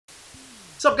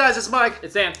What's up, guys? It's Mike.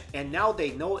 It's Sam. And now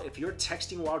they know if you're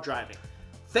texting while driving.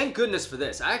 Thank goodness for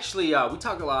this. Actually, we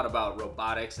talk a lot about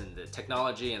robotics and the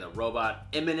technology and the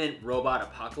imminent robot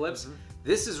apocalypse.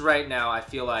 This is right now, I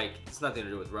feel like, it's nothing to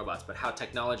do with robots, but how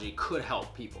technology could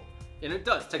help people. And it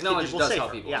does. Technology does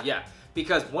help people. Yeah.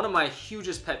 Because one of my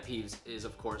hugest pet peeves is,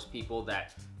 of course, people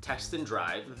that text and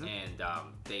drive, and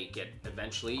they get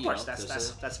eventually. Of course,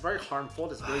 that's very harmful.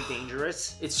 That's very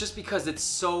dangerous. It's just because it's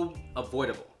so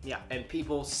avoidable. Yeah. And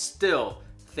people still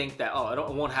think that, oh,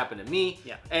 it won't happen to me.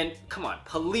 Yeah. And come on,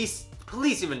 police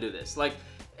even do this. Like,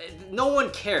 no one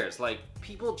cares. Like,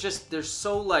 people just, they're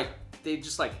so like, they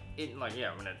just like,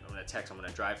 yeah, I'm gonna text, I'm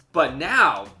gonna drive. But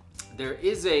now there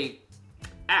is a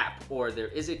app, or there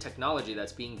is a technology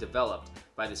that's being developed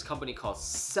by this company called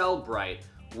Cellebrite,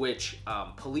 which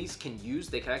police can use.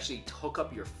 They can actually hook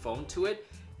up your phone to it,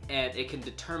 and it can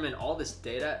determine all this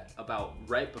data about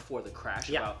right before the crash,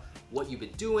 about what you've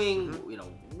been doing, you know,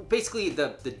 basically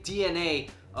the DNA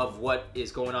of what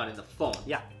is going on in the phone.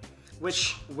 Yeah.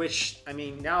 Which I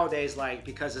mean, nowadays, like,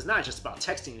 because it's not just about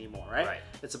texting anymore, right?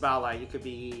 It's about, like, you could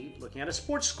be looking at a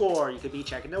sports score, you could be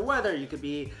checking the weather, you could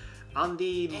be on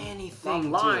the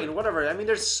online, whatever. I mean,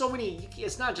 there's so many.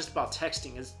 It's not just about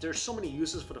texting. There's so many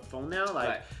uses for the phone now.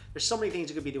 Like, there's so many things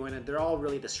you could be doing, and they're all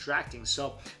really distracting.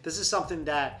 So this is something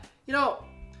that, you know,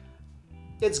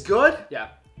 it's good. Yeah.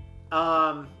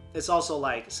 It's also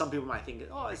like some people might think,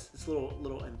 oh, it's a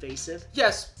little invasive.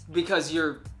 Yes, because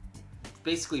you're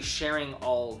basically sharing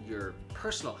all your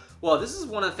personal. Well, this is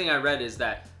one of the things I read is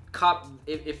that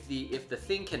if the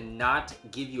thing cannot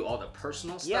give you all the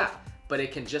personal stuff, but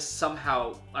it can just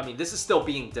somehow. I mean, this is still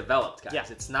being developed, guys. Yeah.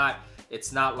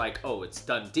 It's not like, oh, it's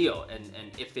done deal. And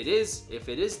if it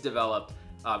is developed,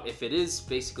 if it is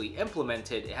basically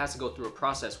implemented, it has to go through a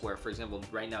process where, for example,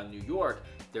 right now in New York,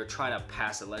 they're trying to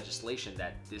pass a legislation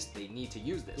that they need to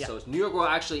use this. So New York will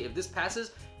actually, if this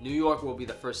passes, New York will be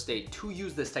the first state to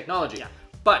use this technology. Yeah.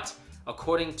 But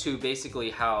according to basically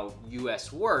how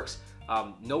US works,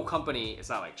 no company, it's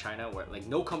not like China where like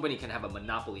no company can have a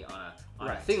monopoly on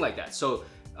a thing like that. So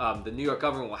the New York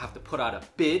government will have to put out a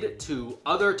bid to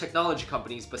other technology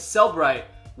companies, but Cellebrite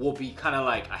will be kind of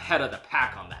like ahead of the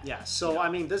pack on that. Yeah, so I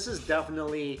mean, this is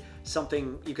definitely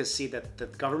something you can see that the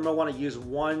government want to use,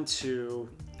 one, to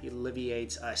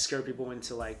alleviate, scare people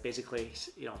into, like, basically,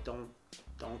 you know,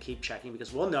 don't keep checking,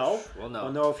 because we'll know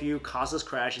if you caused this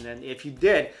crash, and then if you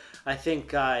did, I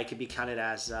think it could be counted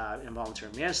as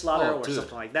involuntary manslaughter or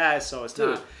something like that. So it's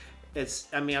not.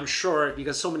 I mean, I'm sure,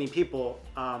 because so many people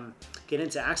get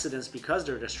into accidents because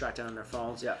they're distracted on their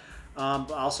phones. Yeah.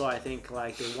 But also, I think,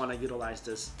 like, they want to utilize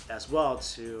this as well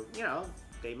to, you know,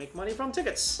 they make money from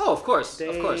tickets. Oh, of course.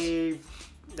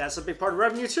 That's a big part of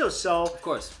revenue too. So of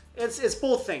course, it's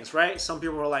both things, right? Some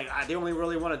people are like, they only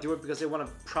really want to do it because they want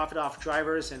to profit off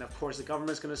drivers, and of course the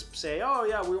government's going to say, oh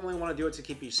yeah, we only want to do it to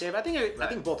keep you safe. I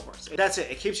think both works. That's it.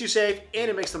 It keeps you safe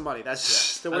and it makes them money. That's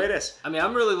just the way it is. I mean,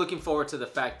 I'm really looking forward to the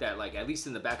fact that, like, at least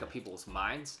in the back of people's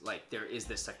minds, like, there is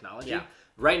this technology. Yeah.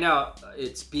 Right now,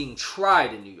 it's being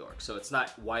tried in New York, so it's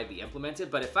not widely implemented.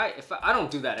 But if I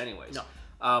don't do that anyways.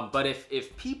 No. But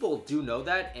if people do know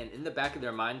that, and in the back of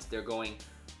their minds they're going,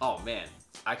 oh man,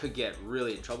 I could get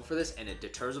really in trouble for this, and it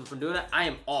deters them from doing it, I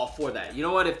am all for that. You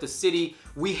know what? If the city,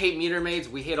 we hate meter maids,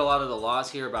 we hate a lot of the laws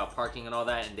here about parking and all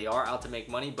that, and they are out to make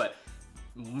money, but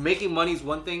making money is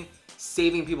one thing,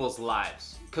 saving people's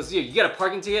lives. Because you get a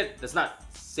parking ticket, that's not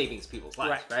saving people's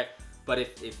lives, right? But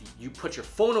if you put your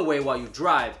phone away while you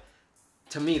drive,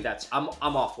 to me, I'm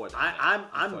all for that.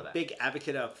 I'm a big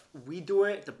advocate of, we do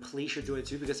it, the police should do it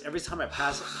too, because every time I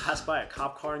pass by a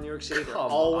cop car in New York City,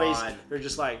 they're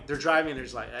just like, they're driving, they're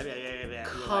just like,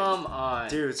 come on.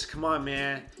 Dudes, come on,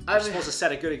 man. You're supposed to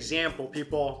set a good example,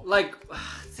 people. Like,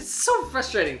 it's so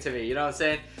frustrating to me, you know what I'm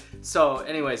saying? So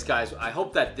anyways, guys, I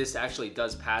hope that this actually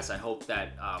does pass. I hope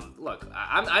that, look,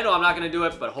 I know I'm not going to do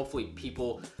it, but hopefully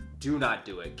people do not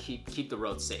do it. Keep the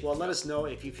roads safe. Well, let us know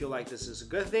if you feel like this is a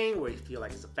good thing, or if you feel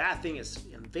like it's a bad thing, it's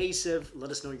invasive. Let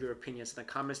us know your opinions in the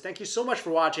comments. Thank you so much for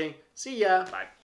watching. See ya. Bye.